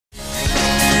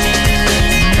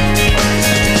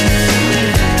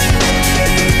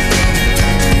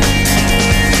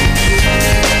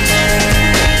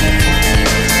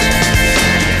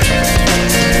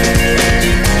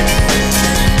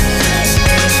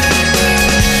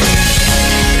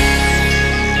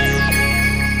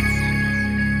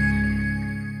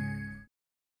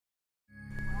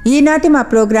ఈనాటి మా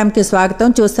ప్రోగ్రాంకి స్వాగతం.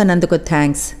 చూస్తున్నందుకు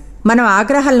థ్యాంక్స్. మనం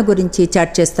ఆగ్రహాల గురించి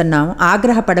చర్చిస్తున్నాం.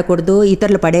 ఆగ్రహపడకూడదు,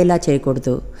 ఇతరులు పడేలా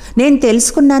చేయకూడదు. నేను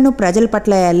తెలుసుకున్నాను ప్రజల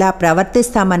పట్ల ఎలా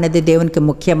ప్రవర్తిస్తామన్నది దేవునికి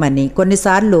ముఖ్యమని.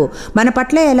 కొన్నిసార్లు మన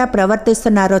పట్ల ఎలా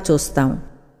ప్రవర్తిస్తున్నారో చూస్తాం,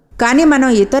 కానీ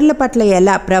మనం ఇతరుల పట్ల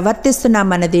ఎలా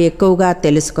ప్రవర్తిస్తున్నామన్నది ఎక్కువగా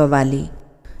తెలుసుకోవాలి.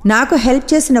 నాకు హెల్ప్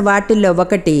చేసిన వాటిల్లో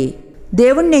ఒకటి,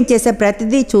 దేవుడు నేను చేసే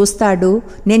ప్రతిదీ చూస్తాడు,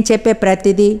 నేను చెప్పే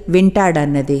ప్రతిదీ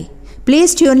వింటాడన్నది.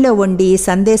 ప్లీజ్ ట్యూన్లో ఉండి ఈ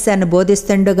సందేశాన్ని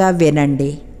బోధిస్తుండగా వినండి.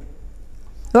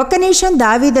 ఒక్క నిమిషం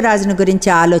దావీదు రాజును గురించి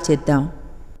ఆలోచిద్దాం.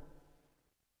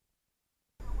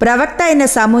 ప్రవక్త అయిన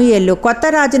సమూయేలు కొత్త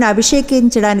రాజును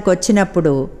అభిషేకించడానికి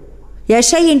వచ్చినప్పుడు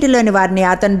యెషై ఇంటిలోని వారిని,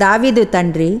 అతను దావీదు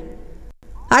తండ్రి,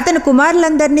 అతని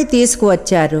కుమారులందరినీ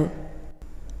తీసుకువచ్చారు.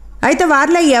 అయితే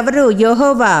వారిలో ఎవరు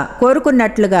యెహోవా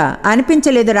కోరుకున్నట్లుగా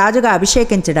అనిపించలేదు రాజుగా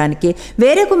అభిషేకించడానికి.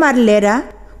 వేరే కుమారులు లేరా?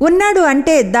 ఉన్నాడు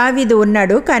అంటే దావీదు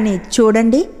ఉన్నాడు, కానీ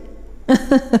చూడండి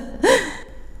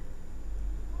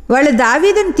వాళ్ళు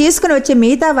దావీదుని తీసుకుని వచ్చి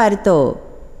మిగతా వారితో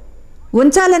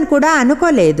ఉంచాలని కూడా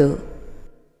అనుకోలేదు.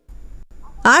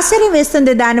 ఆశ్చర్యం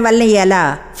వేస్తుంది దానివల్ల ఎలా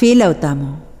ఫీల్ అవుతాము.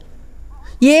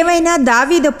 ఏమైనా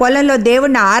దావీదు పొలంలో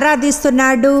దేవుణ్ణి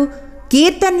ఆరాధిస్తున్నాడు,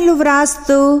 కీర్తనలు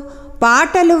వ్రాస్తూ,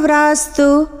 పాటలు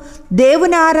వ్రాస్తూ,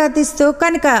 దేవుని ఆరాధిస్తూ,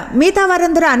 కనుక మిగతా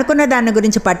వారందరూ అనుకున్న దాని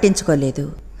గురించి పట్టించుకోలేదు.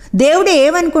 దేవుడు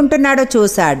ఏమనుకుంటున్నాడో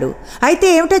చూశాడు. అయితే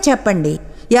ఏమిటో చెప్పండి,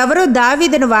 ఎవరో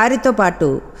దావీదును వారితో పాటు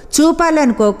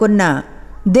చూపాలనుకోకున్నా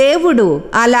దేవుడు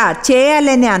అలా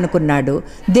చేయాలని అనుకున్నాడు.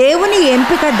 దేవుని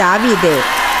ఎంపిక దావీదే.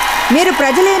 మీరు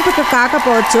ప్రజల ఎంపిక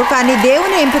కాకపోవచ్చు, కానీ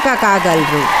దేవుని ఎంపిక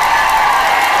కాగలరు.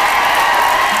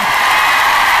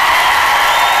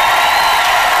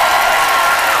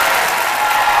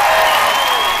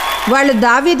 వాళ్ళు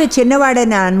దావీదు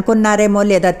చిన్నవాడని అనుకున్నారేమో,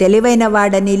 లేదా తెలివైన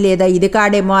వాడని, లేదా ఇది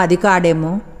కాడేమో అది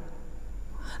కాడేమో.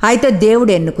 అయితే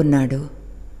దేవుడు ఎన్నుకున్నాడు.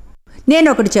 నేను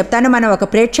ఒకటి చెప్తాను, మనం ఒక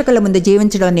ప్రేక్షకుల ముందు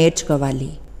జీవించడం నేర్చుకోవాలి.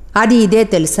 అది ఇదే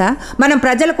తెలుసా, మనం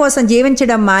ప్రజల కోసం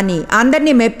జీవించడం మాని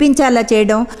అందరినీ మెప్పించేలా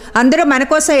చేయడం, అందరూ మన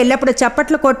కోసం ఎల్లప్పుడూ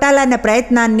చప్పట్లు కొట్టాలన్న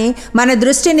ప్రయత్నాన్ని, మన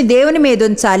దృష్టిని దేవుని మీద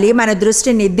ఉంచాలి. మన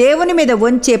దృష్టిని దేవుని మీద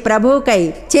ఉంచి ప్రభువుకై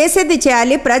చేసేది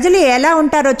చేయాలి. ప్రజలు ఎలా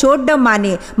ఉంటారో చూడడం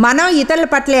మాని మనం ఇతరుల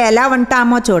పట్ల ఎలా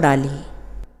ఉంటామో చూడాలి.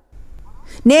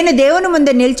 నేను దేవుని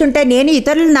ముందు నిల్చుంటే నేను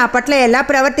ఇతరులు నా పట్ల ఎలా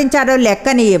ప్రవర్తించారో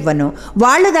లెక్కని ఇవ్వను,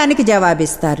 వాళ్ళు దానికి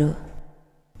జవాబిస్తారు.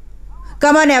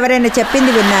 కమాన్, ఎవరైనా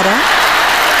చెప్పింది విన్నారా?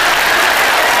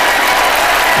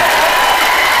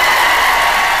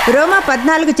 రోమా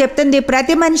 14 చెప్తుంది,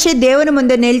 ప్రతి మనిషి దేవుని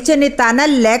ముందు నిల్చుని తన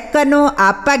లెక్కను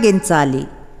అప్పగించాలి.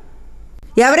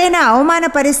 ఎవరైనా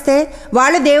అవమానపరిస్తే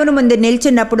వాళ్ళు దేవుని ముందు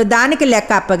నిల్చున్నప్పుడు దానికి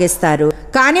లెక్క అప్పగిస్తారు.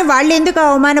 కానీ వాళ్ళు ఎందుకు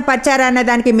అవమానపరిచారన్న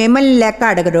దానికి మిమ్మల్ని లెక్క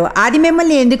అడగరు. అది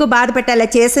మిమ్మల్ని ఎందుకు బాధ పెట్టాలా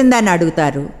చేసిందని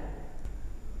అడుగుతారు.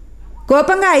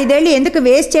 కోపంగా 5 ఏళ్ళు ఎందుకు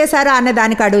వేస్ట్ చేశారో అన్న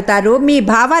దానికి అడుగుతారు. మీ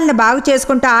భావాలను బాగు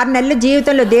చేసుకుంటూ 6 నెలల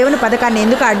జీవితంలో దేవుని పథకాన్ని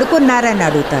ఎందుకు అడ్డుకున్నారని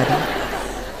అడుగుతారు.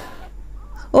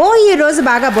 ఓ, ఈరోజు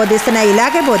బాగా బోధిస్తున్నా,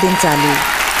 ఇలాగే బోధించాలి.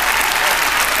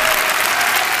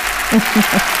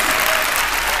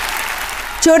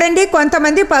 చూడండి,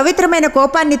 కొంతమంది పవిత్రమైన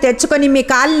కోపాన్ని తెచ్చుకొని మీ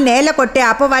కాళ్ళు నేల కొట్టే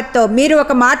అపవాదితో మీరు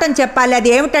ఒక మాటను చెప్పాలి. అది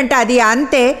ఏమిటంటే, అది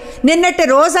అంతే, నిన్నటి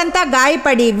రోజంతా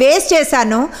గాయపడి వేస్ట్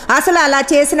చేశాను, అసలు అలా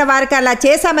చేసిన వారికి అలా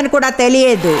చేశామని కూడా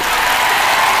తెలియదు.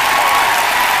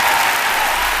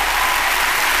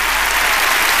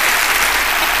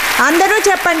 అందరూ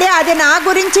చెప్పండి, అది నా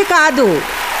గురించి కాదు.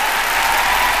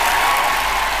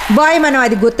 బాయ్, మనం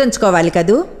అది గుర్తుంచుకోవాలి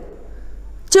కదూ.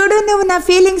 చూడు, నువ్వు నా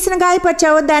ఫీలింగ్స్ని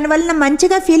గాయపరిచావు, దానివల్ల నా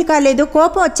మంచిగా ఫీల్ కాలేదు,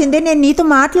 కోపం వచ్చింది, నేను నీతో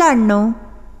మాట్లాడను.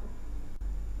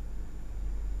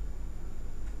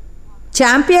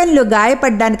 ఛాంపియన్లు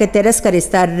గాయపడ్డానికి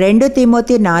తిరస్కరిస్తారు. 2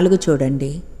 తిమోతి 4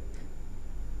 చూడండి.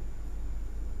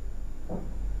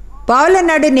 పౌలు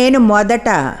అన్నాడు, నేను మొదట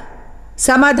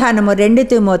సమాధానము, 2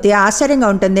 తిమోతి. ఆశ్చర్యంగా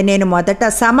ఉంటుంది, నేను మొదట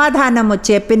సమాధానము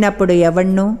చెప్పినప్పుడు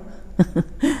ఎవణ్ణు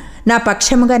నా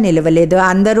పక్షముగా నిలవలేదు.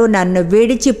 అందరూ నన్ను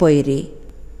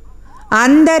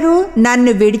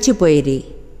విడిచిపోయిరి.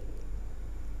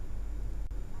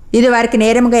 ఇది వారికి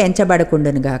నేరముగా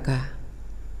ఎంచబడకుండునుగాక.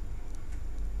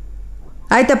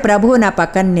 అయితే ప్రభువు నా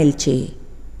పక్కన నిలిచి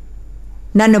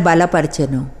నన్ను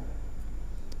బలపరచెను.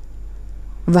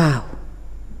 వావ్,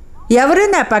 ఎవరు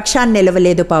నా పక్షాన్ని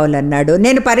నిలవలేదు పౌలు అన్నాడు.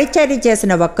 నేను పరిచర్య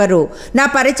చేసిన ఒక్కరు, నా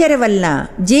పరిచర్య వలన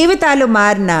జీవితాలు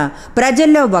మారిన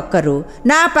ప్రజల్లో ఒక్కరు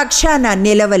నా పక్షాన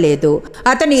నిలవలేదు.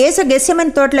 అతను యేసు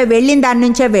గెత్సెమనే తోటలో వెళ్ళిన దాని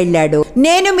నుంచే వెళ్ళాడు.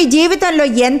 నేను మీ జీవితంలో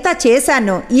ఎంత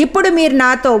చేశాను, ఇప్పుడు మీరు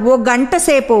నాతో 1 గంట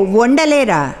సేపు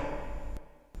ఉండలేరా?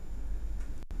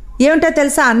 ఏమిటో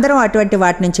తెలుసా, అందరం అటువంటి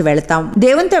వాటి నుంచి వెళతాం.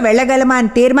 దేవునితో వెళ్ళగలమా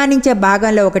అని తీర్మానించే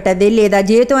భాగంలో ఒకటది, లేదా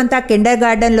జీవితం అంతా కిండర్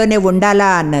గార్డెన్లోనే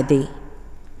ఉండాలా అన్నది.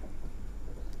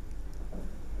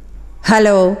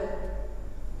 హలో,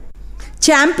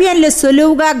 ఛాంపియన్లు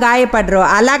సులువుగా గాయపడరు.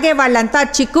 అలాగే వాళ్ళంతా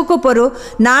చిక్కుకుపోరు.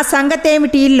 నా సంగతి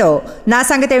ఏమిటి, ఇల్లో నా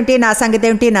సంగతి ఏమిటి, నా సంగతి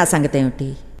ఏమిటి, నా సంగతి ఏమిటి.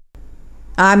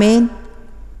 ఆమేన్.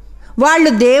 వాళ్ళు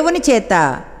దేవుని చేత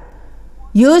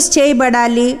యూజ్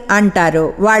చేయబడాలి అంటారు.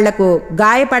 వాళ్లకు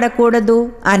గాయపడకూడదు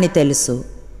అని తెలుసు.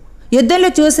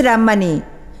 యుద్ధంలో చూసి రమ్మని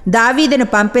దావీదును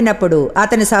పంపినప్పుడు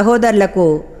అతని సహోదరులకు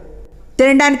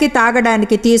తినడానికి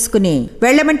తాగడానికి తీసుకుని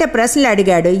వెళ్ళమంటే ప్రశ్నలు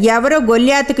అడిగాడు. ఎవరో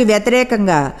గొల్యాతుకు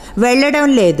వ్యతిరేకంగా వెళ్ళడం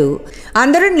లేదు.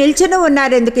 అందరూ నిల్చుని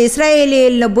ఉన్నారు. ఎందుకు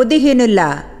ఇశ్రాయేలీయులను బుద్ధిహీనుల్లా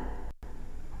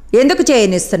ఎందుకు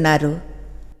చేయనిస్తున్నారు?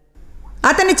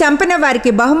 అతన్ని చంపిన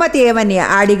వారికి బహుమతి ఏమని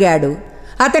అడిగాడు.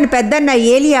 అతని పెద్దన్న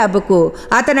ఏలియాబుకు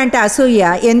అతనంటే అసూయ.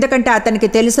 ఎందుకంటే అతనికి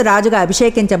తెలుసు రాజుగా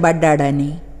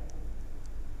అభిషేకించబడ్డాడని.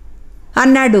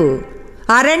 అన్నాడు,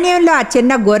 అరణ్యంలో ఆ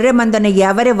చిన్న గొర్రె మందను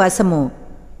ఎవరి వశము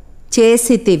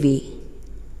చేసితివి?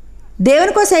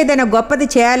 దేవుని కోసం ఏదైనా గొప్పది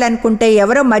చేయాలనుకుంటే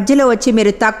ఎవరో మధ్యలో వచ్చి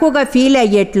మీరు తక్కువగా ఫీల్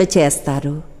అయ్యేట్లు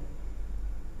చేస్తారు.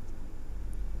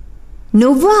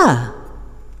 నువ్వు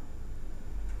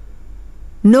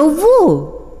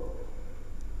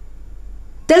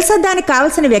తెలుసా, దానికి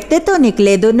కావలసిన వ్యక్తిత్వం నీకు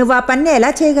లేదు. నువ్వు ఆ పని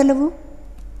ఎలా చేయగలవు?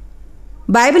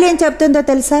 బైబిల్ ఏం చెప్తుందో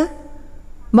తెలుసా?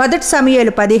 మొదటి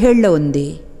సమూయేలు 17లో ఉంది.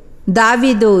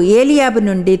 దావీదు ఏలియాబు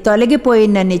నుండి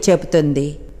తొలగిపోయిందని చెబుతుంది.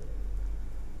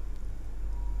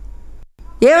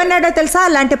 ఏమన్నాడో తెలుసా?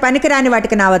 అలాంటి పనికిరాని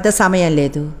వాటికి నా వద్ద సమయం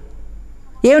లేదు.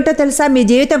 ఏమిటో తెలుసా? మీ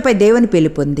జీవితంపై దేవుని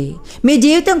పిలుపుంది. మీ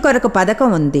జీవితం కొరకు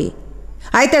పథకం ఉంది.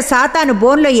 అయితే సాతాను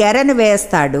బోన్లో ఎర్రను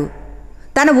వేస్తాడు.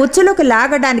 తన ఉచ్చులకు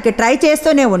లాగడానికి ట్రై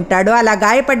చేస్తూనే ఉంటాడు. అలా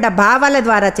గాయపడ్డ భావాల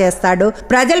ద్వారా చేస్తాడు.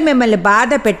 ప్రజలు మిమ్మల్ని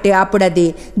బాధ పెట్టి అప్పుడు అది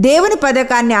దేవుని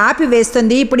పథకాన్ని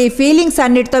ఆపివేస్తుంది. ఇప్పుడు ఈ ఫీలింగ్స్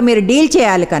అన్నిటితో మీరు డీల్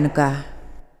చేయాలి. కనుక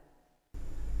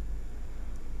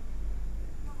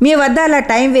మీ వద్ద అలా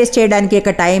టైం వేస్ట్ చేయడానికి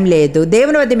ఇక టైం లేదు.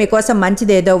 దేవుని వద్ద మీకోసం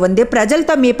మంచిదేదో ఉంది.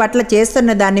 ప్రజలతో మీ పట్ల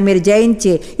చేస్తున్న దాన్ని మీరు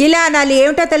జయించి ఇలా అనాలి,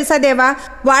 ఏమిటో తెలుసా దేవా,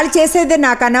 వాళ్ళు చేసేది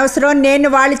నాకు అనవసరం, నేను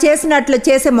వాళ్ళు చేసినట్లు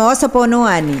చేసి మోసపోను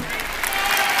అని.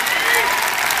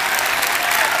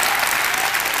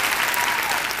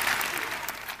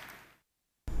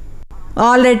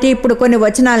 ఆల్రెడీ ఇప్పుడు కొన్ని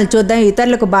వచనాలను చూద్దాం.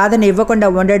 ఇతరులకు బాధను ఇవ్వకుండా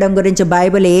ఉండడం గురించి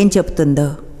బైబిల్ ఏం చెప్తుందో.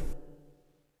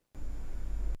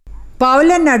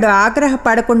 పౌలన్నాడు,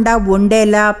 ఆగ్రహపడకుండా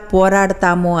ఉండేలా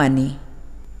పోరాడతాము అని.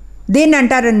 దీన్ని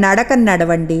అంటారు నడకను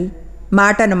నడవండి,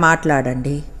 మాటను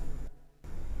మాట్లాడండి.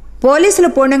 పోలీసులు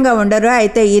పూర్ణంగా ఉండరు.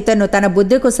 అయితే ఇతను తన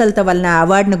బుద్ధి కుశలత వలన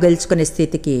అవార్డును గెలుచుకునే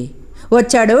స్థితికి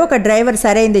వచ్చాడు. ఒక డ్రైవర్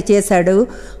సరైంది చేశాడు.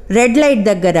 రెడ్ లైట్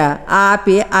దగ్గర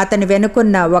ఆపి అతని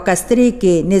వెనుకున్న ఒక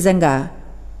స్త్రీకి నిజంగా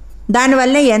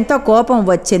దానివల్ల ఎంతో కోపం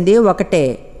వచ్చింది. ఒకటే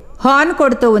హార్న్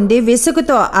కొడుతూ ఉంది.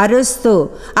 విసుగుతో అరుస్తూ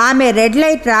ఆమె రెడ్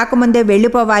లైట్ రాకముందే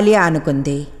వెళ్ళిపోవాలి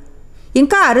అనుకుంది.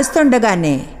 ఇంకా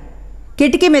అరుస్తుండగానే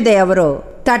కిటికీ మీద ఎవరో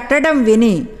తట్టడం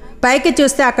విని పైకి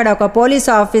చూస్తే అక్కడ ఒక పోలీస్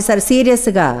ఆఫీసర్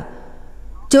సీరియస్గా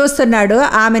చూస్తున్నాడు.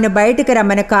 ఆమెను బయటికి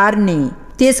రమ్మని కారుని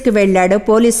తీసుకువెళ్ళాడు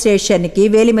పోలీస్ స్టేషన్కి.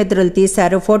 వేలిముద్రలు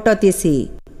తీశారు, ఫోటో తీసి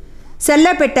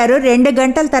సెల్లో పెట్టారు. 2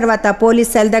 గంటల తర్వాత పోలీస్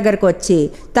సెల్ దగ్గరకు వచ్చి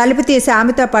తలుపు తీసి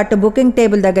ఆమెతో పాటు బుకింగ్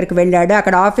టేబుల్ దగ్గరికి వెళ్ళాడు.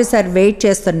 అక్కడ ఆఫీసర్ వెయిట్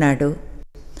చేస్తున్నాడు.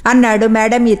 అన్నాడు,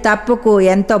 మేడం, ఈ తప్పుకు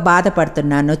ఎంతో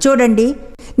బాధపడుతున్నాను. చూడండి,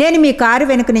 నేను మీ కారు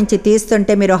వెనుక నుంచి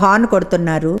తీస్తుంటే మీరు హార్న్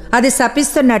కొడుతున్నారు. అది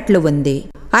శపిస్తున్నట్లు ఉంది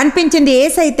అనిపించింది.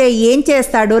 ఏసైతే ఏం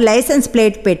చేస్తాడు? లైసెన్స్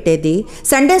ప్లేట్ పెట్టేది.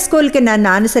 సండే స్కూల్కి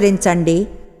నన్ను అనుసరించండి.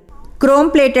 క్రోమ్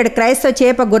ప్లేటెడ్ క్రైస్తవ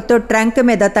చేప గుర్తు ట్రంక్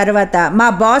మీద. తర్వాత మా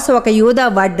బాస్ ఒక యూదా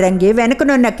వడ్రంగి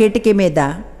వెనుకనున్న కిటికీ మీద.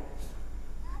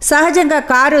 సహజంగా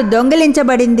కారు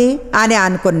దొంగిలించబడింది అని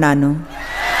అనుకున్నాను.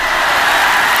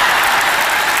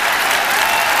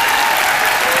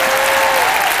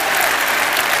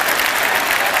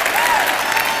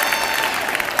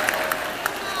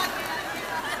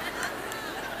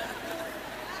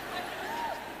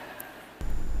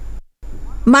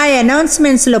 మా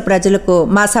అనౌన్స్మెంట్స్లో ప్రజలకు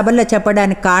మా సభల్లో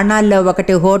చెప్పడానికి కారణాల్లో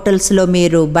ఒకటి, హోటల్స్లో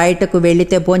మీరు బయటకు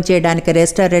వెళితే భోంచేయడానికి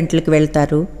రెస్టారెంట్లకు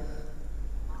వెళ్తారు,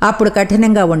 అప్పుడు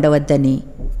కఠినంగా ఉండవద్దని.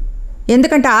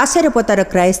 ఎందుకంటే ఆశ్చర్యపోతారు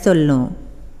క్రైస్తవులను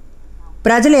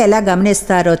ప్రజలు ఎలా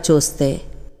గమనిస్తారో చూస్తే.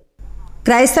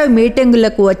 క్రైస్తవ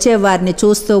మీటింగులకు వచ్చేవారిని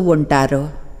చూస్తూ ఉంటారు.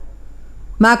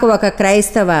 మాకు ఒక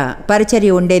క్రైస్తవ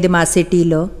పరిచర్య ఉండేది మా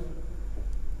సిటీలో.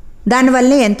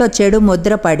 దానివల్లే ఎంతో చెడు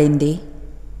ముద్ర పడింది.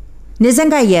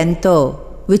 నిజంగా ఎంతో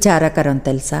విచారకరం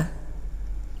తెలుసా.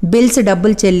 బిల్స్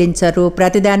డబ్బులు చెల్లించరు,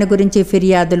 ప్రతిదాని గురించి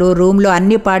ఫిర్యాదులు, రూమ్లో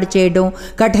అన్నీ పాడు చేయడం,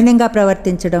 కఠినంగా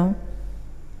ప్రవర్తించడం.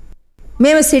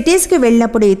 మేము సిటీస్కి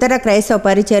వెళ్ళినప్పుడు ఇతర క్రైస్తవ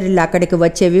పరిచర్యలు అక్కడికి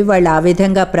వచ్చేవి. వాళ్ళు ఆ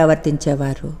విధంగా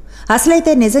ప్రవర్తించేవారు.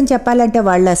 అసలైతే నిజం చెప్పాలంటే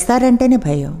వాళ్ళు వస్తారంటేనే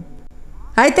భయం.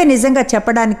 అయితే నిజంగా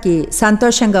చెప్పడానికి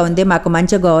సంతోషంగా ఉంది. మాకు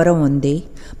మంచి గౌరవం ఉంది.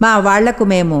 మా వాళ్లకు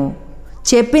మేము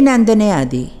చెప్పినందునే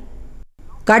అది.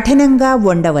 కఠినంగా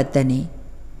ఉండవద్దని.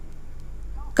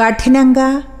 కఠినంగా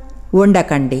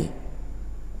ఉండకండి.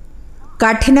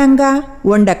 కఠినంగా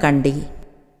ఉండకండి.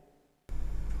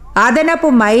 అదనపు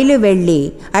మైలు వెళ్ళి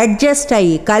అడ్జస్ట్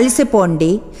అయ్యి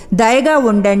కలిసిపోండి, దయగా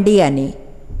ఉండండి అని.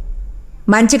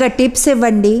 మంచిగా టిప్స్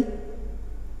ఇవ్వండి,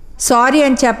 సారీ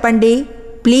అని చెప్పండి,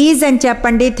 ప్లీజ్ అని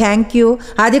చెప్పండి, థ్యాంక్ యూ,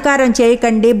 అధికారం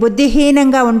చేయకండి,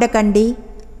 బుద్ధిహీనంగా ఉండకండి.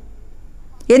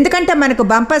 ఎందుకంటే మనకు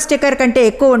బంపర్ స్టిక్కర్ కంటే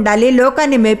ఎక్కువ ఉండాలి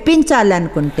లోకాన్ని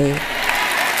మెప్పించాలనుకుంటే.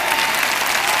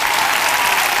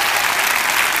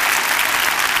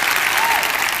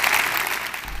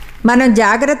 మనం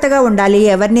జాగ్రత్తగా ఉండాలి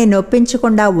ఎవరిని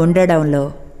నొప్పించకుండా ఉండడంలో.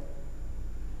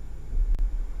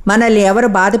 మనల్ని ఎవరు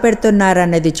బాధ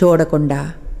పెడుతున్నారన్నది చూడకుండా.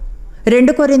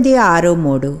 2 కొరింథీ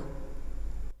 6:3.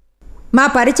 మా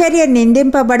పరిచర్య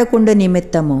నిందింపబడకుండు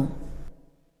నిమిత్తము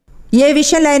ఏ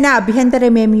విషయంలో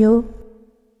అభ్యంతరమేమియో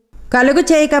కలుగు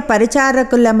చేయక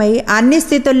పరిచారకులమై అన్ని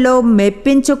స్థితుల్లో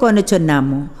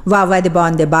మెప్పించుకొనుచున్నాము. వావ్, అది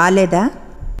బాగుంది, బాలేదా?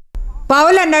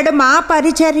 పౌలు అన్నాడు, మా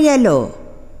పరిచర్యలో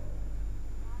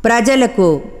ప్రజలకు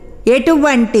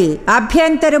ఎటువంటి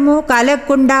అభ్యంతరము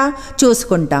కలగకుండా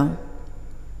చూసుకుంటాం.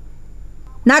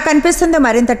 నాకు అనిపిస్తుంది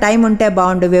మరింత టైం ఉంటే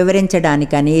బాగుండు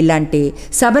వివరించడానికని. ఇలాంటి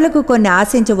సభలకు కొన్ని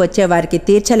ఆశించి వచ్చేవారికి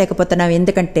తీర్చలేకపోతున్నాం.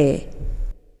 ఎందుకంటే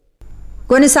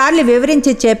కొన్నిసార్లు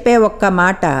వివరించి చెప్పే ఒక్క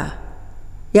మాట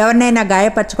ఎవరినైనా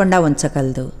గాయపరచకుండా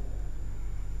ఉంచగలదు.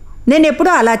 నేను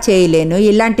ఎప్పుడూ అలా చేయలేను,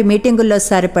 ఇలాంటి మీటింగుల్లో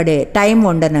సరిపడే టైం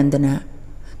ఉండనందున.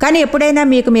 కానీ ఎప్పుడైనా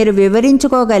మీకు మీరు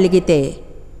వివరించుకోగలిగితే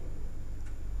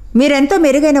మీరెంతో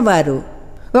మెరుగైన వారు.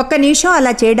 1 నిమిషం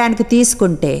అలా చేయడానికి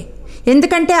తీసుకుంటే.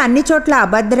 ఎందుకంటే అన్ని చోట్ల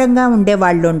అభద్రంగా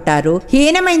ఉండేవాళ్ళు ఉంటారు,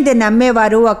 హీనమైంది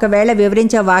నమ్మేవారు ఒకవేళ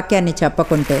వివరించే వాక్యాన్ని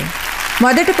చెప్పకుంటే.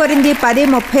 1 కొరింథీ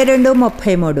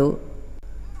 10:32-33.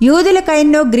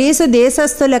 యూదులకైన్ను గ్రీసు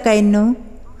దేశస్థులకైన్ను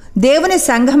దేవుని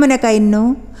సంఘమునకైన్ను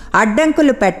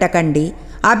అడ్డంకులు పెట్టకండి,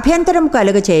 అభ్యంతరం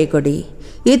కలుగ చేయకుడి,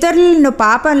 ఇతరులను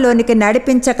పాపంలోనికి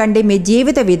నడిపించకండి మీ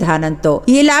జీవిత విధానంతో.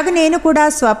 ఇలాగ నేను కూడా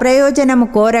స్వప్రయోజనము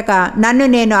కోరక నన్ను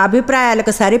నేను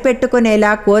అభిప్రాయాలకు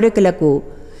సరిపెట్టుకునేలా కోరికలకు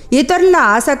ఇతరుల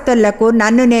ఆసక్తులకు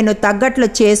నన్ను నేను తగ్గట్లు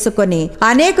చేసుకొని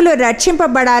అనేకులు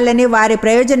రక్షింపబడాలని వారి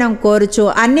ప్రయోజనం కోరుచు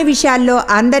అన్ని విషయాల్లో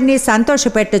అందరినీ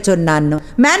సంతోషపెట్టుచున్నాను.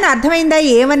 మ్యాన్ అర్థమైందా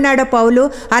ఏమన్నాడో పౌలు?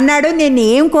 అన్నాడు, నేను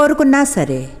ఏం కోరుకున్నా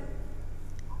సరే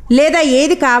లేదా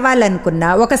ఏది కావాలనుకున్నా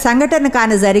ఒక సంఘటన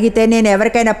కాని జరిగితే నేను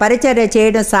ఎవరికైనా పరిచర్య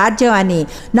చేయడం సాధ్యం అని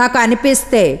నాకు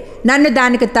అనిపిస్తే నన్ను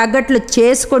దానికి తగ్గట్లు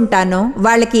చేసుకుంటాను.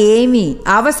 వాళ్ళకి ఏమి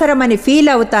అవసరమని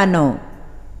ఫీల్ అవుతానో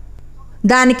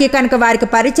దానికి కనుక వారికి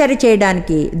పరిచర్య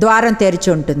చేయడానికి ద్వారం తెరిచి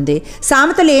ఉంటుంది.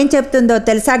 సామెతలు ఏం చెప్తుందో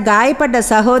తెలుసా? గాయపడ్డ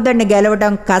సహోదరుని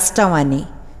గెలవడం కష్టం అని.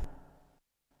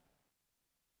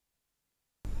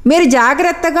 మీరు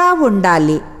జాగ్రత్తగా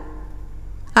ఉండాలి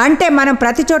అంటే మనం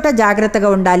ప్రతి చోట జాగ్రత్తగా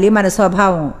ఉండాలి, మన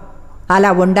స్వభావం అలా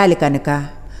ఉండాలి కనుక.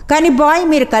 కానీ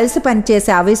మీరు కలిసి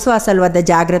పనిచేసే అవిశ్వాసాల వద్ద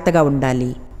జాగ్రత్తగా ఉండాలి.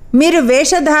 మీరు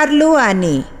వేషధారులు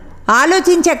అని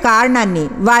ఆలోచించే కారణాన్ని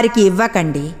వారికి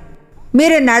ఇవ్వకండి.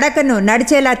 మీరు నడకను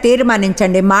నడిచేలా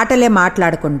తీర్మానించండి, మాటలే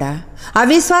మాట్లాడకుండా.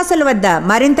 అవిశ్వాసాల వద్ద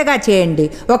మరింతగా చేయండి.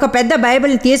 ఒక పెద్ద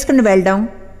బైబిల్ తీసుకుని వెళ్ళడం,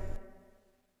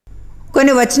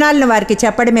 కొన్ని వచనాలను వారికి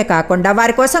చెప్పడమే కాకుండా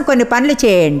వారి కోసం కొన్ని పనులు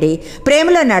చేయండి.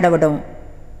 ప్రేమలో నడవడం,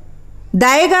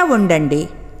 దయగా ఉండండి.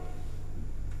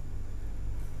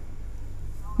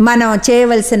 మనం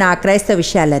చేయవలసిన ఆ క్రైస్తవ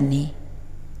విషయాలన్నీ.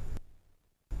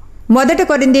 1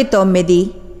 కొరింథీ 9.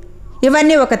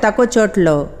 ఇవన్నీ ఒక తక్కువ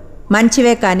చోట్లో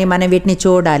మంచివే, కానీ మనం వీటిని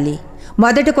చూడాలి.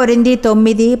 1 కొరింథీ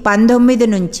 9:19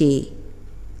 నుంచి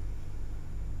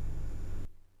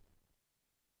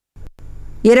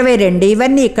 22.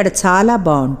 ఇవన్నీ ఇక్కడ చాలా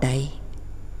బాగుంటాయి.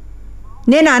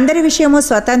 నేను అందరి విషయము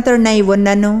స్వతంత్రునై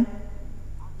ఉన్నను,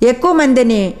 ఎక్కువ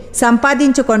మందిని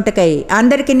సంపాదించుకొంటకై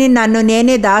అందరికీ నన్ను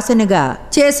నేనే దాసునిగా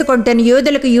చేసుకొంటేని,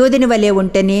 యూదులకు యూదుని వలె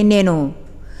ఉంటేని, నేను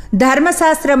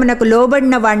ధర్మశాస్త్రమునకు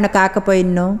లోబడిన వాడిని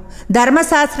కాకపోయినను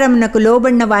ధర్మశాస్త్రమునకు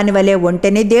లోబడిన వాని వలె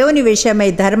ఉంటేని, దేవుని విషయమై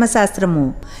ధర్మశాస్త్రము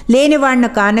లేనివాడిని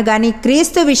కాను గాని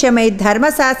క్రీస్తు విషయమై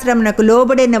ధర్మశాస్త్రమునకు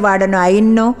లోబడిన వాడను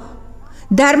అయిన్నో,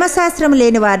 ధర్మశాస్త్రము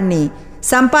లేని వారిని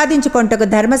సంపాదించుకొంటకు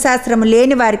ధర్మశాస్త్రము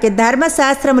లేని వారికి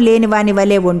ధర్మశాస్త్రము లేని వాని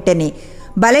వలె ఉంటేని,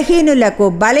 బలహీనులకు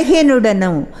బలహీనుడను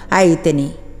అయితిని.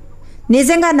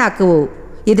 నిజంగా నాకు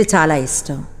ఇది చాలా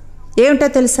ఇష్టం. ఏమిటో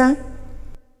తెలుసా?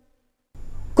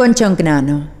 కొంచెం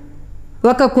జ్ఞానం.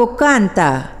 ఒక కుక్క అంతా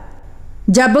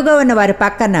జబ్బుగా ఉన్న వారి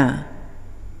పక్కన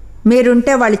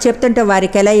మీరుంటే వాళ్ళు చెప్తుంటే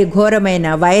వారికి ఎలా ఈ ఘోరమైన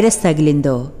వైరస్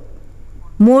తగిలిందో,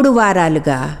 3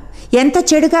 వారాలుగా ఎంత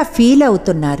చెడుగా ఫీల్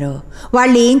అవుతున్నారో.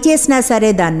 వాళ్ళు ఏం చేసినా సరే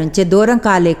దాని నుంచి దూరం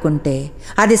కాలేకుంటే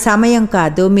అది సమయం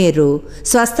కాదు మీరు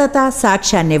స్వస్థత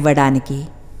సాక్ష్యాన్ని ఇవ్వడానికి.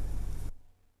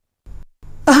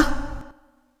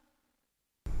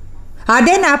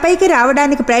 అదే నాపైకి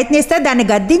రావడానికి ప్రయత్నిస్తే దాన్ని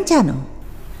గద్దించాను.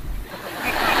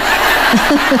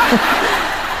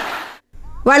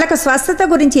 వాళ్ళకు స్వస్థత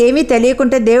గురించి ఏమీ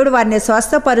తెలియకుంటే దేవుడు వారిని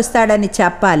స్వస్థపరుస్తాడని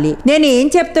చెప్పాలి. నేను ఏం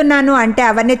చెప్తున్నాను అంటే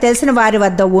అవన్నీ తెలిసిన వారి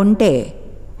వద్ద ఉంటే,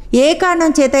 ఏ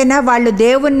కారణం చేతైనా వాళ్ళు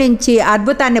దేవుని నుంచి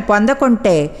అద్భుతాన్ని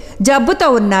పొందకుంటే జబ్బుతో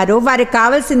ఉన్నారు. వారికి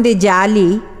కావాల్సింది జాలి,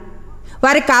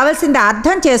 వారికి కావాల్సింది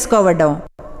అర్థం చేసుకోవడం.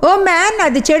 ఓ మ్యాన్,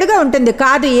 అది చెడుగా ఉంటుంది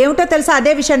కాదు. ఏమిటో తెలుసా,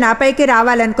 అదే విషయం నాపైకి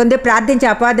రావాలనుకుంది, ప్రార్థించి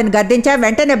అపవాదిని గద్దించా,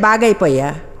 వెంటనే బాగైపోయా.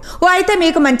 ఓ అయితే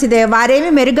మీకు మంచిదే.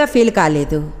 వారేమీ మెరుగ్గా ఫీల్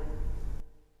కాలేదు.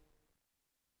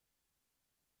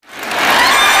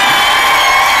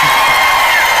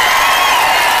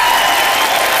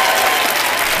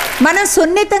 మనం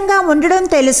సున్నితంగా ఉండడం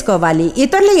తెలుసుకోవాలి.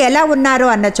 ఇతరులు ఎలా ఉన్నారో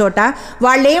అన్న చోట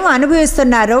వాళ్ళు ఏం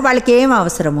అనుభవిస్తున్నారో, వాళ్ళకి ఏం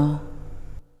అవసరమో.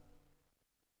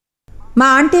 మా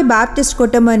ఆంటీ బాప్టిస్ట్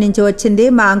కుటుంబం నుంచి వచ్చింది.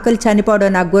 మా అంకుల్ చనిపోవడం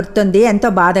నాకు గుర్తుంది. ఎంతో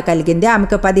బాధ కలిగింది.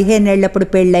 ఆమెకు 15 ఏళ్లప్పుడు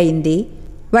పెళ్ళయింది.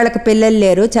 వాళ్ళకి పిల్లలు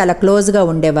లేరు. చాలా క్లోజ్గా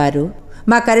ఉండేవారు.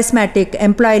 మా కరిస్మాటిక్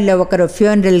ఎంప్లాయీలో ఒకరు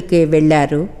ఫ్యూనరల్కి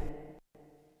వెళ్ళారు.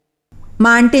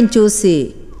 మా ఆంటీని చూసి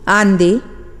అంది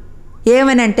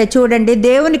ఏమనంటే, చూడండి,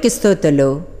 దేవునికి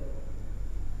స్తుతులు.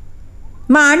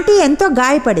 మా ఆంటీ ఎంతో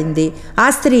గాయపడింది. ఆ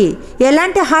స్త్రీ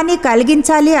ఎలాంటి హాని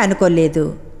కలిగించాలి అనుకోలేదు.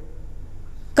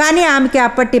 కానీ ఆమెకి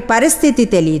అప్పటి పరిస్థితి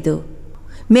తెలియదు.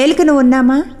 మేలుకుని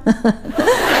ఉన్నామా?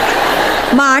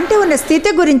 మా ఆంటీ ఉన్న స్థితి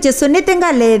గురించి సున్నితంగా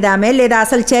లేదామె, లేదా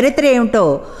అసలు చరిత్ర ఏమిటో.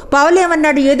 పౌలు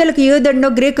ఏమన్నాడు, యూదులకు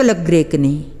యూదుడును, గ్రీకులకు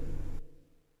గ్రీకుని.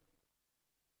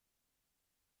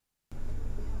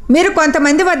 మీరు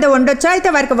కొంతమంది వద్ద ఉండొచ్చు, అయితే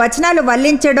వారికి వచనాలు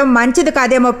వల్లించడం మంచిది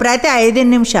కాదేమో ప్రతి 5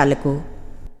 నిమిషాలకు.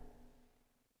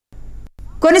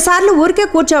 కొన్నిసార్లు ఊరికే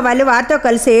కూర్చోవాలి, వారితో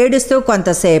కలిసి ఏడుస్తూ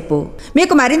కొంతసేపు.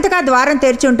 మీకు మరింతగా ద్వారం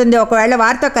తెరిచి ఉంటుంది. ఒకవేళ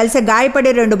వారితో కలిసి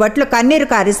గాయపడి 2 బొట్లు కన్నీరు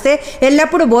కారిస్తే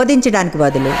ఎల్లప్పుడూ బోధించడానికి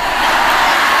బదులు.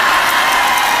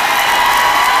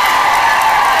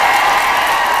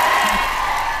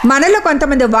 మనలో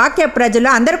కొంతమంది వాక్య ప్రజలు,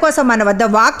 అందరి కోసం మన వద్ద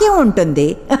వాక్యం ఉంటుంది.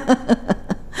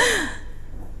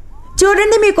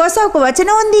 చూడండి, మీకోసం ఒక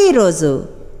వచనం ఉంది ఈరోజు.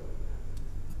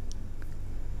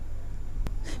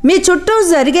 మీ చుట్టూ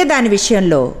జరిగే దాని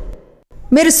విషయంలో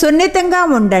మీరు సున్నితంగా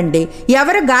ఉండండి.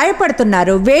 ఎవరు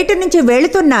గాయపడుతున్నారు, వేటి నుంచి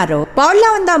వెళుతున్నారో. పౌల్లో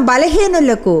ఉందాం,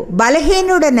 బలహీనులకు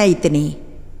బలహీనుడనైతిని.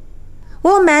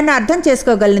 ఓ మ్యాన్, అర్థం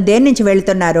చేసుకోగలను దేని నుంచి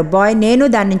వెళుతున్నారు. బాయ్,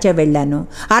 నేను దాని నుంచే వెళ్ళాను,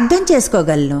 అర్థం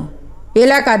చేసుకోగలను.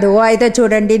 ఇలా కాదు. ఓ అయితే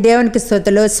చూడండి, దేవునికి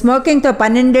స్తుతులు. స్మోకింగ్తో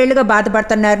 12 ఏళ్లుగా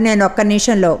బాధపడుతున్నారు, నేను ఒక్క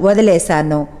నిమిషంలో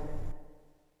వదిలేశాను.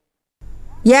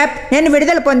 నేను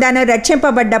విడుదల పొందాను.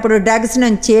 రక్షింపబడ్డప్పుడు డ్రగ్స్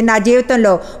నుంచి నా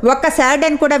జీవితంలో ఒక్క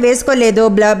సాడన్ కూడా వేసుకోలేదు.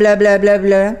 బ్లా బ్లా బ్లా బ్లా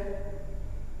బ్లా.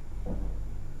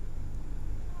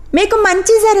 మీకు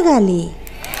మంచి జరగాలి.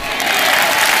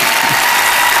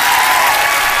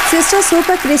 సిస్టర్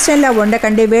సూపర్ క్రిస్టియన్లా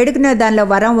ఉండకండి. వేడుకునే దానిలో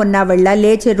వరం ఉన్న వాళ్ళ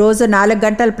లేచి రోజు 4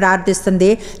 గంటలు ప్రార్థిస్తుంది.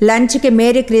 లంచ్కి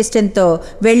మేరీ క్రిస్టియన్తో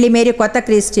వెళ్ళి, మేరీ కొత్త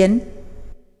క్రిస్టియన్,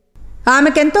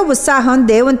 ఆమెకెంతో ఉత్సాహం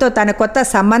దేవునితో తన కొత్త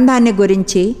సంబంధాన్ని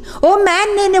గురించి. ఓ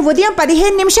మ్యాన్, నేను ఉదయం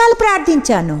 15 నిమిషాలు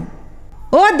ప్రార్థించాను.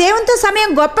 ఓ దేవునితో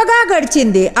సమయం గొప్పగా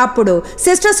గడిచింది. అప్పుడు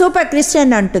సిస్టర్ సూపర్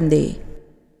క్రిస్టియన్ అంటుంది,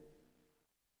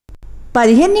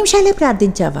 15 నిమిషాలే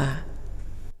ప్రార్థించావా?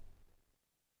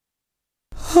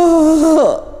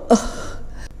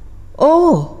 ఓ,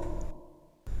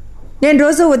 నేను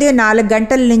రోజు ఉదయం 4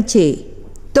 గంటల నుంచి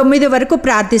 9 వరకు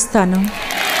ప్రార్థిస్తాను.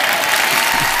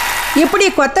 ఇప్పుడు ఈ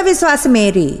కొత్త విశ్వాసం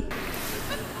మేరీ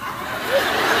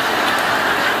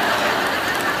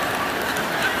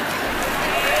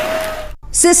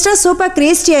సిస్టర్ సూపర్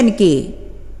క్రిస్టియన్కి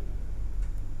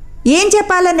ఏం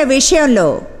చెప్పాలన్న విషయంలో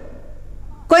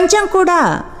కొంచెం కూడా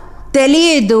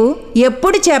తెలియదు.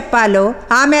 ఎప్పుడు చెప్పాలో,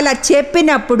 ఆమె అలా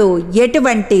చెప్పినప్పుడు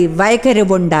ఎటువంటి వైఖరి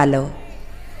ఉండాలో.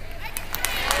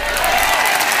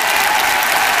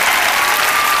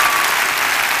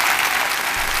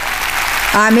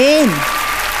 ఆమేన్.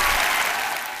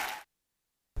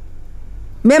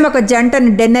 మేము ఒక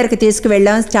జంటను డిన్నర్కి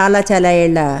తీసుకువెళ్ళాం. చాలా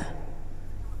ఏళ్ళ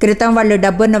క్రితం. వాళ్ళు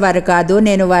డబ్బున్నవారు కాదు.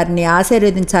 నేను వారిని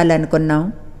ఆశీర్వదించాలనుకున్నాం.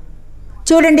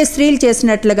 చూడండి, స్త్రీలు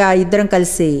చేసినట్లుగా ఇద్దరం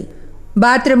కలిసి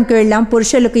బాత్రూమ్కి వెళ్ళాం.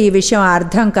 పురుషులకు ఈ విషయం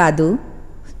అర్థం కాదు,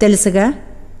 తెలుసుగా.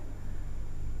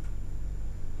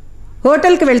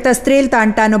 హోటల్కి వెళ్తా స్త్రీలతో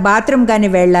అంటాను, బాత్రూమ్ కానీ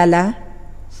వెళ్ళాలా?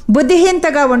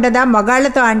 బుద్ధిహీనతగా ఉండదా?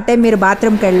 మగాళ్లతో అంటే మీరు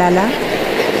బాత్రూమ్కి వెళ్ళాలా?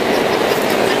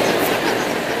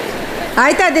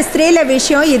 అయితే అది స్త్రీల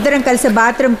విషయం. ఇద్దరం కలిసి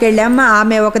బాత్రూమ్కి వెళ్ళాం.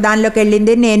 ఆమె ఒక దానిలోకి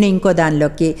వెళ్ళింది, నేను ఇంకో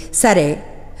దానిలోకి. సరే,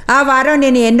 ఆ వారం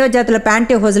నేను ఎన్నో జతల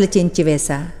ప్యాంటీ హోజులు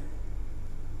చించివేశా.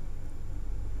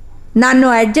 నన్ను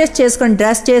అడ్జస్ట్ చేసుకొని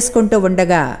డ్రెస్ చేసుకుంటూ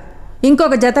ఉండగా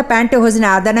ఇంకొక జత ప్యాంటీ హోజుని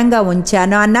అదనంగా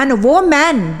ఉంచాను. అన్నాను, ఓ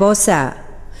మ్యాన్, బహుశా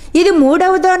ఇది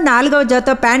 3వదో 4వ జత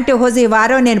ప్యాంటీహోస్ ఈ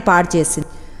వారం నేను పాడు చేసింది.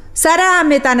 సరే,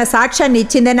 ఆమె తన సాక్ష్యాన్ని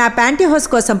ఇచ్చిందని ఆ ప్యాంటీహోస్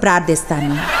కోసం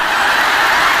ప్రార్థిస్తాను.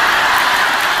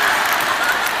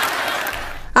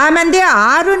 ఆమె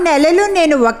 6 నెలలు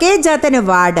నేను ఒకే జతని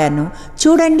వాడాను.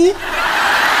 చూడండి,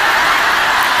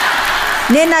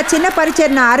 నేను నా చిన్న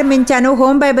పరిచయను ఆరంభించాను.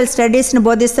 Home Bible స్టడీస్ని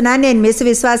బోధిస్తున్నాను. నేను మిస్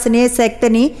విశ్వాసిని,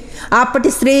 శక్తిని, అప్పటి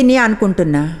స్త్రీని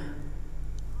అనుకుంటున్నా.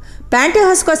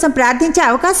 ప్యాంటీహోస్ కోసం ప్రార్థించే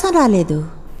అవకాశం రాలేదు.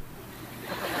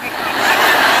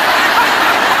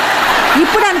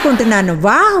 ఇప్పుడు అనుకుంటున్నాను,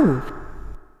 వావ్,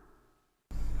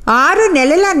 6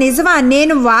 నెలల నిజమా?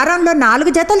 నేను వారంలో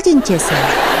 4 జతలు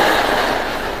చించేశాను.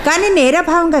 కానీ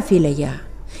నేరభావంగా ఫీల్ అయ్యా.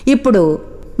 ఇప్పుడు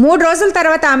 3 రోజుల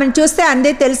తర్వాత ఆమెను చూస్తే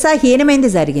అందే తెలుసా,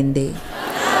 హీనమైంది జరిగింది.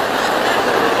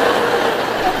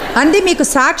 అంది మీకు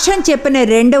సాక్ష్యం చెప్పిన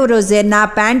 2వ రోజే నా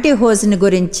ప్యాంటీహోస్ని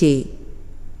గురించి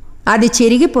అది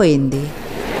చిరిగిపోయింది.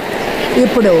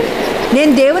 ఇప్పుడు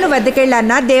నేను దేవుని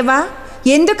వద్దకెళ్ళన్నా, దేవా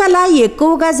ఎందుకలా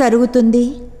ఎక్కువగా జరుగుతుంది?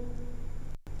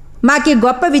 మాకు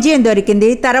గొప్ప విజయం దొరికింది.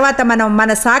 తర్వాత మనం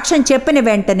మన సాక్ష్యం చెప్పిన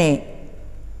వెంటనే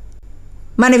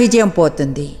మన విజయం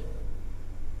పోతుంది.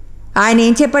 ఆయన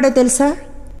ఏం చెప్పాడో తెలుసా?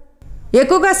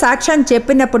 ఎక్కువగా సాక్ష్యం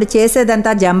చెప్పినప్పుడు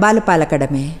చేసేదంతా జంబాలు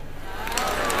పలకడమే.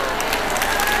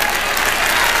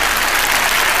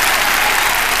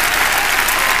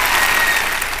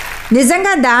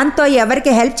 నిజంగా దాంతో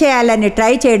ఎవరికి హెల్ప్ చేయాలని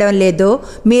ట్రై చేయడం లేదు.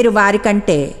 మీరు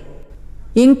వారికంటే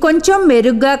ఇంకొంచెం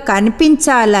మెరుగ్గా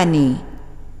కనిపించాలని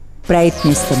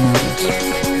ప్రయత్నిస్తున్నారు.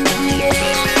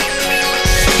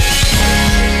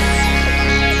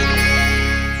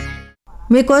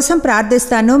 మీకోసం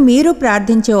ప్రార్థిస్తాను. మీరు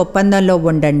ప్రార్థించే ఒప్పందంలో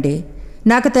ఉండండి.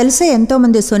 నాకు తెలిసే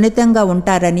ఎంతోమంది సున్నితంగా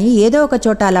ఉంటారని. ఏదో ఒక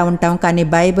చోట అలా ఉంటాం, కానీ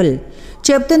బైబిల్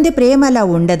చెప్తుంది ప్రేమ అలా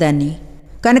ఉండదని.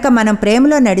 కనుక మనం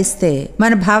ప్రేమలో నడిస్తే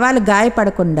మన భావాలు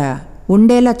గాయపడకుండా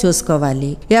ఉండేలా చూసుకోవాలి.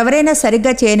 ఎవరైనా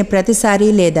సరిగ్గా చేయని ప్రతిసారి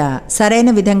లేదా సరైన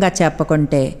విధంగా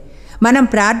చెప్పకుంటే మనం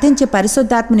ప్రార్థించి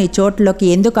పరిశుద్ధాత్మని చోట్లోకి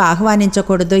ఎందుకు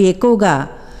ఆహ్వానించకూడదు? ఎక్కువగా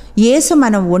యేసు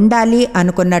మనం ఉండాలి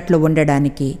అనుకున్నట్లు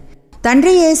ఉండడానికి.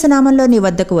 తండ్రి యేసు నామంలో నీ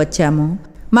వద్దకు వచ్చాము.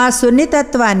 మా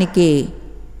సున్నితత్వానికి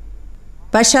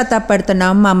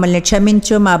పశ్చాత్తాపడుతున్నాం. మమ్మల్ని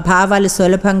క్షమించు. మా భావాలు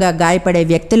సులభంగా గాయపడే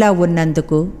వ్యక్తిలా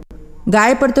ఉన్నందుకు,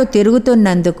 గాయపడుతూ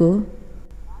తిరుగుతున్నందుకు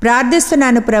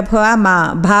ప్రార్థిస్తున్నాను ప్రభువా. మా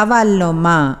భావాలను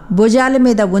మా భుజాల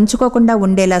మీద ఉంచుకోకుండా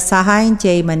ఉండేలా సహాయం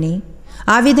చేయమని,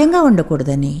 ఆ విధంగా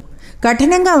ఉండకూడదని.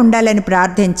 కఠినంగా ఉండాలని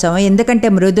ప్రార్థించాం, ఎందుకంటే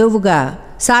మృదువుగా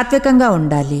సాత్వికంగా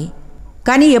ఉండాలి.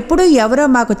 కానీ ఎప్పుడూ ఎవరో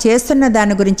మాకు చేస్తున్న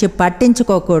దాని గురించి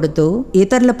పట్టించుకోకూడదు.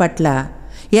 ఇతరుల పట్ల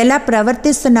ఎలా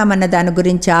ప్రవర్తిస్తున్నామన్న దాని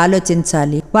గురించి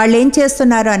ఆలోచించాలి. వాళ్ళు ఏం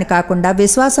చేస్తున్నారో అని కాకుండా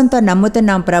విశ్వాసంతో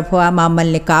నమ్ముతున్నాం ప్రభువా,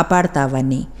 మమ్మల్ని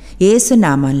కాపాడుతావని. యేసు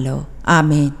నామంలో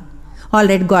ఆమేన్.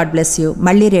 Alright, God bless you.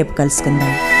 మళ్ళీ రేపు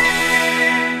కలుసుకుందాం.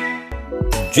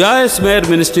 జాయస్ మేయర్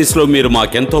మినిస్ట్రీస్లో మీరు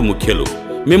మాకెంతో ముఖ్యులు.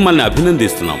 మిమ్మల్ని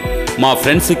అభినందిస్తున్నాం. మా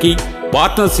ఫ్రెండ్స్కి,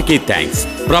 పార్ట్నర్స్కి థ్యాంక్స్.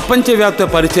 ప్రపంచవ్యాప్త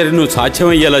పరిచర్యను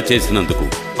సాధ్యమయ్యేలా చేసినందుకు.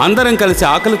 అందరం కలిసి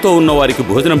ఆకలితో ఉన్న వారికి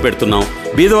భోజనం పెడుతున్నాం,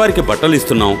 బీదవారికి బట్టలు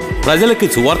ఇస్తున్నాం, ప్రజలకి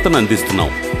సువార్తను అందిస్తున్నాం.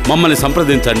 మమ్మల్ని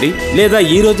సంప్రదించండి లేదా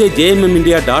ఈరోజే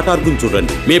jmmindia.orgను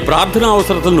చూడండి. మీ ప్రార్థన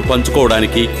అవసరతలను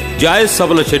పంచుకోవడానికి, జాయస్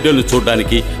సభల షెడ్యూల్ను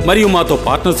చూడడానికి మరియు మాతో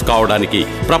పార్ట్నర్స్ కావడానికి,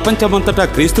 ప్రపంచమంతటా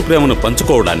క్రీస్తు ప్రేమను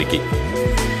పంచుకోవడానికి.